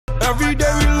Every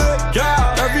day we lit,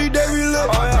 yeah. Every day we lit,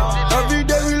 oh yeah. Every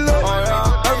day we lit, oh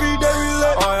yeah. Every day we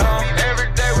lit, oh yeah.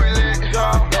 Every day we lit,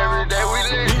 yeah. Every day we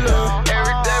lit,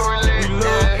 every day we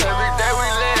lit, every day we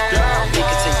lit, yeah. Think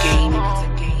it's a game.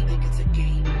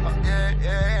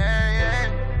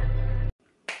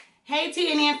 Hey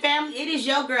TNN family, it is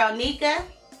your girl Nika,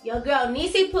 your girl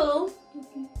Nisi Poo,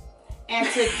 and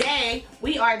today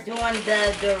we are doing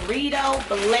the Dorito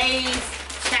Blaze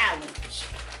Challenge.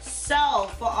 So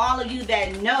for all of you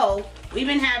that know, we've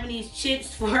been having these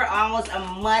chips for almost a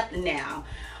month now.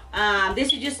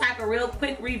 This is just like a real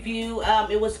quick review.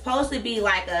 It was supposed to be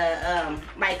like a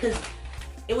cause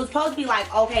it was supposed to be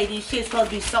like, okay, these chips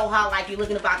supposed to be so hot like you're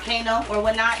looking at a volcano or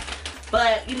whatnot.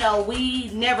 But, you know, we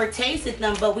never tasted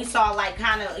them, but we saw like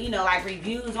kind of, you know, like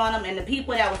reviews on them, and the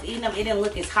people that was eating them, it didn't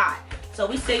look as hot. So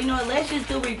we said, you know what, let's just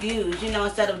do reviews, you know,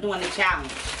 instead of doing the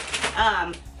challenge.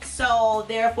 So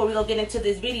therefore we're gonna get into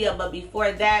this video, but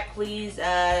before that, please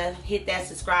hit that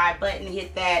subscribe button,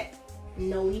 hit that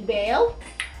noty bell,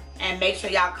 and make sure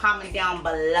y'all comment down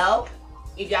below.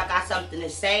 If y'all got something to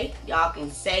say, y'all can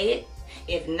say it.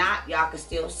 If not, y'all can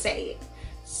still say it.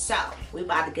 So we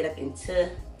about to get up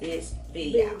into this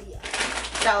video.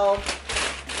 So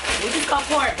we just gonna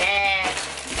pour a bag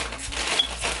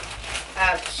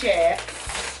of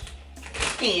chips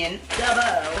in the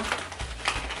bowl.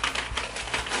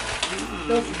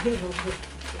 Let's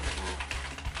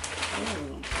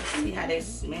see how they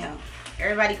smell.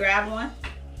 Everybody grab one.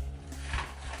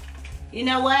 You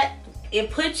know what?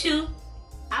 It puts you,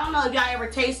 I don't know if y'all ever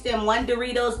taste them one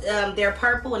Doritos, they're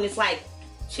purple and it's like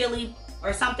chili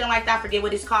or something like that. I forget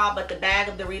what it's called, but the bag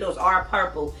of Doritos are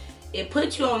purple. It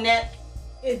puts you on that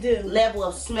level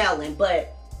of smelling,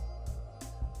 but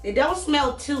it don't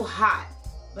smell too hot.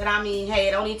 But I mean, hey,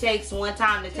 it only takes one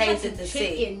time to taste it to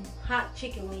see. Hot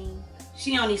chicken wing.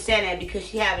 She only said that because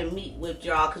she having meat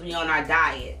withdrawal because we on our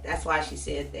diet. That's why she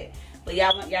said that. But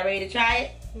y'all ready to try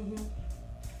it? Mm-hmm.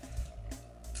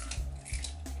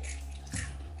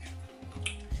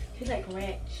 It's like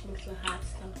ranch mixed with hot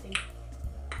something,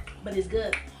 but it's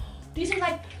good. These are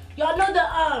like, y'all know the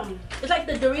it's like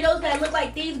the Doritos that look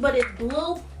like these, but it's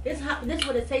blue. This is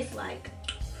what it tastes like.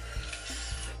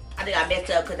 I think I messed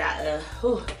up because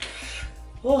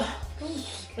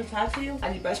It's hot to you? I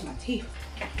need to brush my teeth.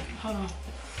 Hold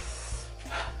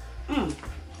on.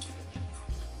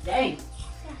 Dang.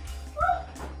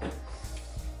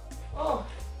 Oh,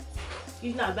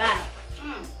 he's not bad.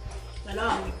 At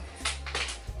all.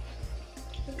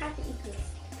 I got to eat this.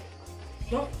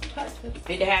 Don't touch it.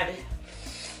 Need to have it.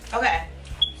 Okay.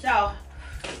 So,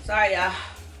 sorry y'all.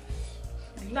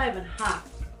 It's not even hot.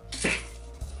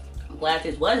 I'm glad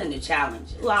this wasn't a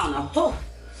challenge. Ooh, I don't know.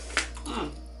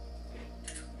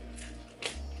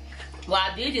 Well,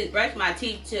 I did just brush my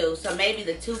teeth too, so maybe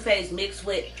the toothpaste mixed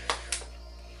with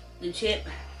the chip,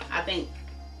 I think.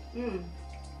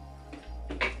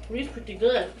 These pretty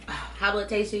good. How will it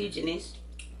taste to you, Janice?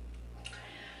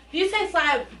 These taste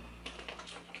like,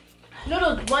 you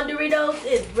know those one Doritos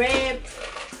is red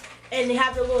and they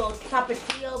have the little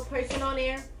tapatio person on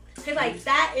there? It tastes like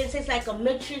that. It tastes like a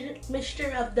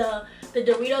mixture of the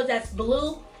Doritos that's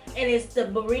blue, and it's the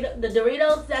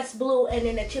Doritos that's blue, and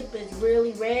then the chip is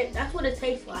really red. That's what it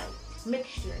tastes like.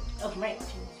 Mixture of ranch.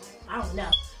 I don't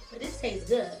know, but this tastes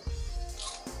good.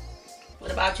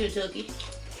 What about you, Tookie?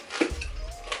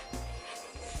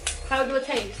 How do it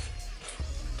taste?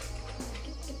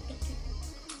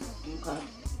 Okay.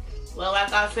 Well,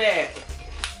 like I said,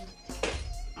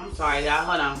 I'm sorry, y'all.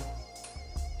 Hold on.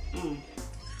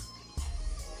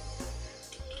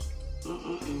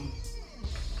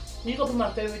 These are my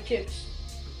favorite chips.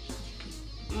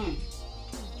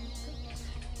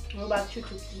 What about you,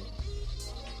 Cookie?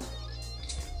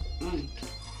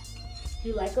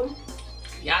 You like them?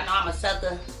 Y'all know I'm a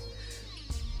sucker.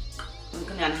 I'm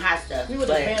coming on hot stuff. We would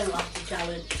have been lost the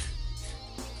challenge.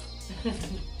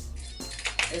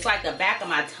 It's like the back of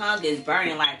my tongue is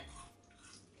burning, like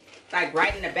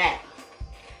right in the back.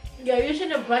 Yeah, you should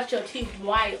have brushed your teeth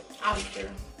right after.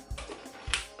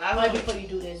 Right before you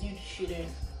do this, you shouldn't.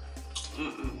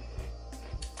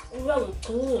 Oh, that was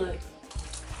good.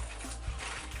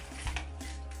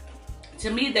 To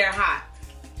me, they're hot.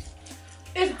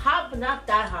 It's hot, but not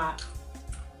that hot.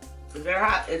 They're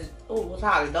hot. Oh, what's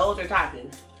hotter, those or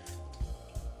Takis?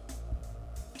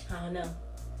 I don't know.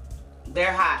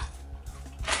 They're hot.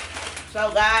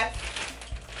 So, guys,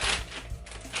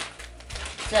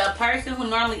 to a person who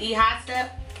normally eat hot stuff,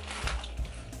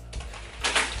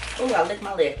 oh, I licked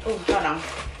my lip. Oh, hold on.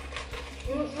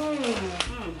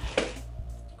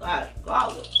 God,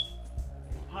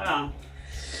 hold on.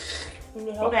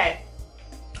 Okay.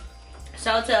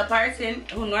 So to a person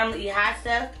who normally eat hot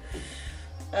stuff,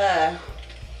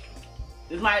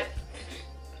 it might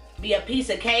be a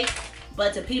piece of cake,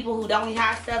 but to people who don't eat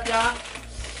hot stuff, y'all,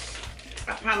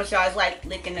 I promise y'all it's like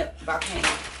licking a volcano.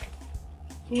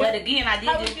 Yeah. But again, I did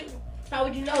How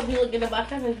would you know if you look at the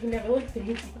volcano if you never looked at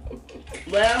it?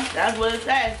 Well, that's what it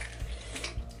says.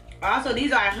 Also,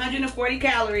 these are 140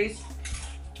 calories.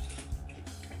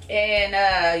 And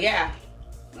yeah,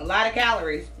 a lot of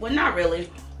calories. Well, not really.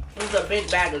 It was a big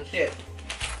bag of chips.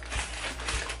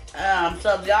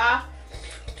 So if y'all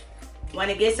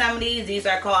want to get some of these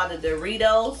are called the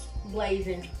Doritos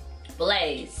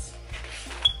Blaze.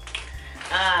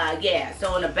 Yeah,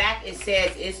 so in the back it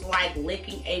says it's like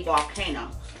licking a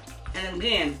volcano. And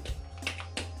again,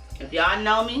 if y'all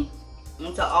know me,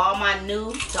 and to all our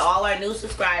new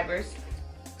subscribers,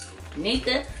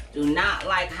 NIKA do not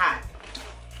like hot.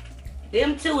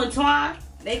 Them two and TWAN,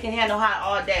 they can handle hot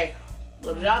all day.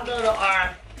 But if y'all go to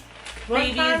our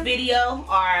previous video,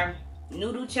 our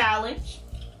noodle challenge,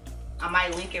 I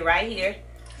might link it right here.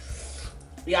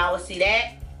 Y'all will see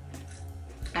that.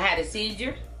 I had a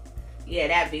seizure. Yeah,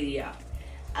 that video.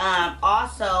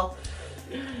 Also,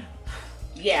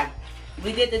 yeah,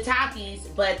 we did the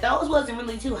Takis, but those wasn't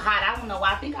really too hot. I don't know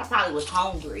why. I think I probably was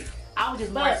hungry. I was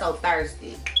just more so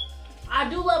thirsty. I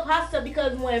do love pasta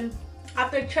because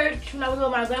after church, when I was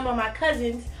with my grandma and my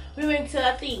cousins, we went to,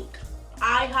 I think,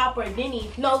 IHOP or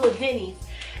Denny's. No, it was Denny's.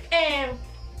 And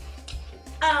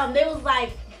they was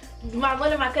like,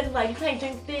 one of my cousins was like, you can't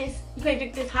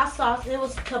drink this hot sauce. It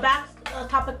was Tabasco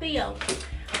Tapatio.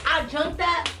 I junked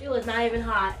that. It was not even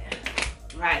hot.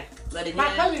 Right. But again,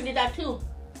 my cousin did that too.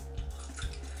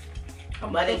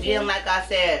 But again, like I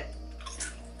said,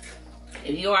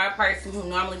 if you are a person who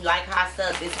normally like hot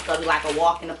stuff, this is going to be like a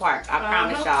walk in the park. I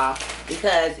promise y'all.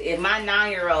 Because if my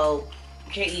 9-year-old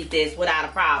can eat this without a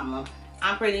problem,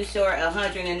 I'm pretty sure a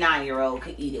 109-year-old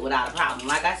could eat it without a problem.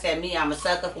 Like I said, me, I'm a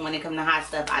sucker for when it comes to hot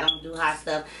stuff. I don't do hot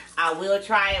stuff. I will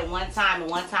try it one time and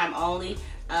one time only.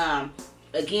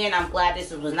 Again, I'm glad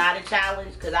this was not a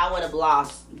challenge because I would have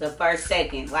lost the first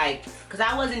second. Like, because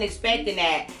I wasn't expecting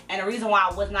that. And the reason why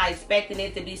I was not expecting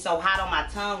it to be so hot on my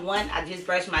tongue, one, I just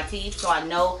brushed my teeth, so I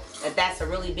know that that's a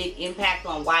really big impact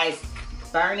on why it's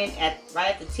burning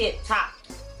right at the top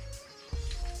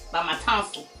by my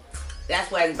tonsil. That's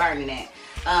where it's burning at.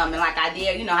 And like I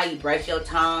did, you know how you brush your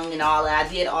tongue and all that. I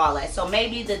did all that. So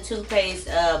maybe the toothpaste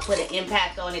put an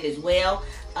impact on it as well.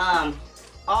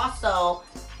 Also,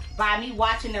 by me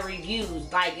watching the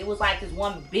reviews, like it was like this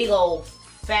one big old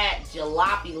fat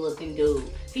jalopy looking dude.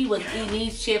 He was eating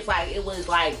these chips like it was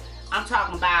like, I'm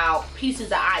talking about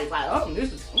pieces of ice. Like, oh,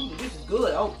 this is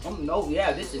good. Oh, no,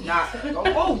 yeah, this is not.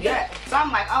 Oh, yeah. So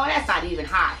I'm like, oh, that's not even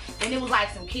hot. And it was like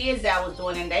some kids that was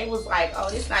doing it, and they was like, oh,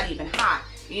 this not even hot.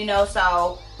 You know,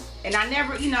 so, and I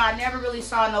never really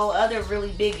saw no other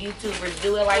really big YouTubers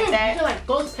do it like that. I feel like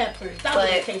ghost peppers. That was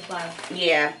a taste like.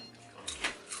 Yeah.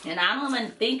 And I don't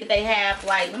even think they have,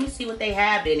 like, let me see what they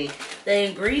have in it. The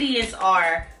ingredients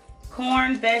are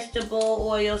corn, vegetable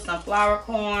oil, sunflower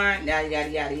corn, yada, yada,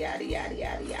 yada, yada, yada,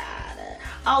 yada, yada.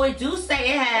 Oh, it do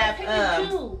say it have,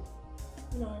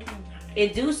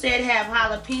 it do say it have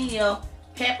jalapeno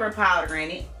pepper powder in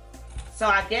it. So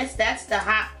I guess that's the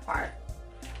hot part.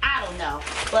 I don't know.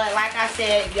 But like I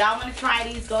said, if y'all want to try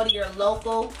these, go to your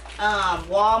local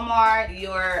Walmart,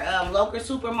 your local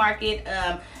supermarket.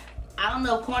 I don't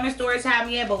know if corner stores have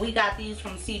them yet, but we got these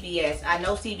from CVS. I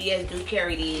know CVS do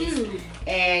carry these.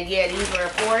 And yeah, these were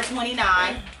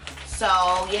 $4.29. So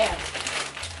yeah,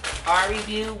 our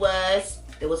review was,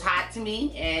 it was hot to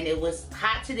me and it was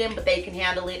hot to them, but they can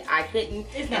handle it. I couldn't.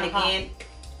 And again,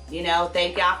 you know,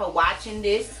 thank y'all for watching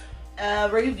this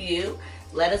review.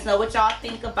 Let us know what y'all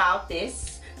think about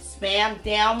this. Spam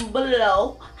down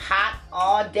below. Hot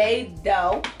all day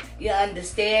though. You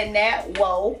understand that?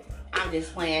 Whoa. I'm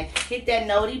just playing. Hit that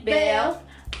noti bell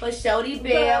for Shody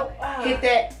Bell.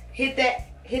 Hit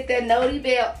that noti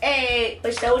bell. Hey, for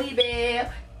Shody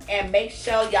Bell. And make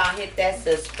sure y'all hit that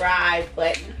subscribe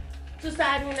button.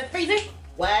 Subscribe in the freezer.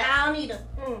 What? I don't need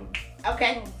them.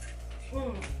 Okay.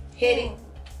 Hit it.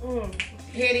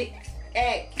 Hit it.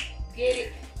 Hey, get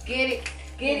it. Get it.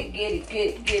 Get it. Get it. Get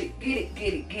it. Get it. Get it.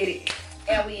 Get it. Get it.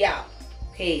 And we out.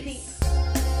 Peace.